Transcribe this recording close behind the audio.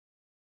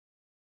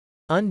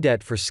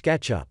Undet for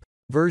SketchUp.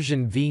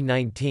 Version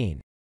v19.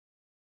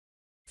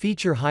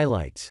 Feature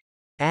highlights.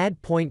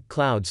 Add point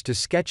clouds to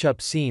SketchUp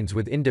Scenes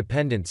with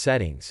independent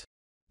settings.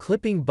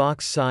 Clipping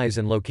box size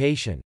and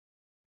location.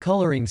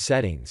 Coloring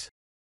settings.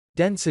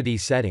 Density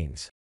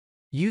settings.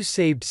 Use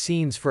saved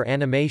scenes for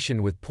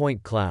animation with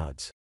point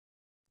clouds.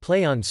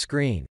 Play on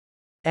screen.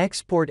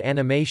 Export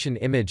animation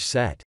image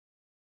set.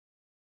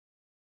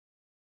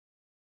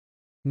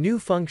 New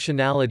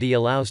functionality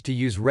allows to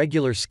use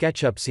regular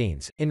SketchUp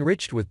scenes,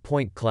 enriched with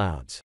point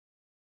clouds.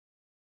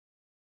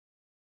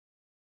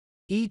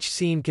 Each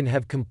scene can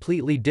have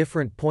completely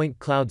different point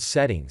cloud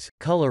settings,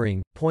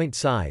 coloring, point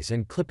size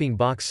and clipping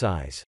box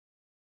size.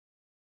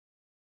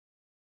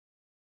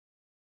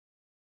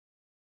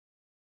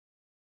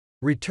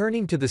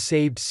 Returning to the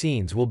saved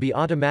scenes will be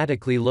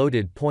automatically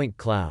loaded point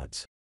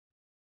clouds.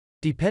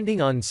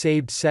 Depending on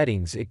saved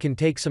settings, it can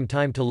take some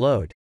time to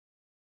load.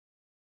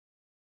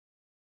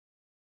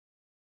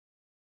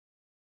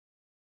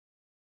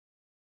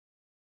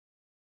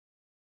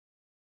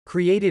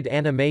 Created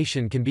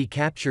animation can be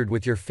captured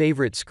with your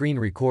favorite screen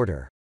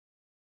recorder.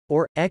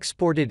 Or,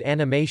 exported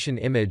animation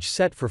image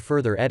set for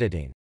further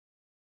editing.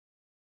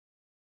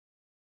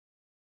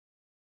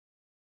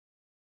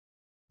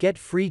 Get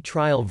free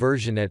trial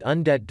version at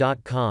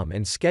undet.com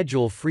and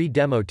schedule free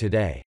demo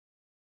today.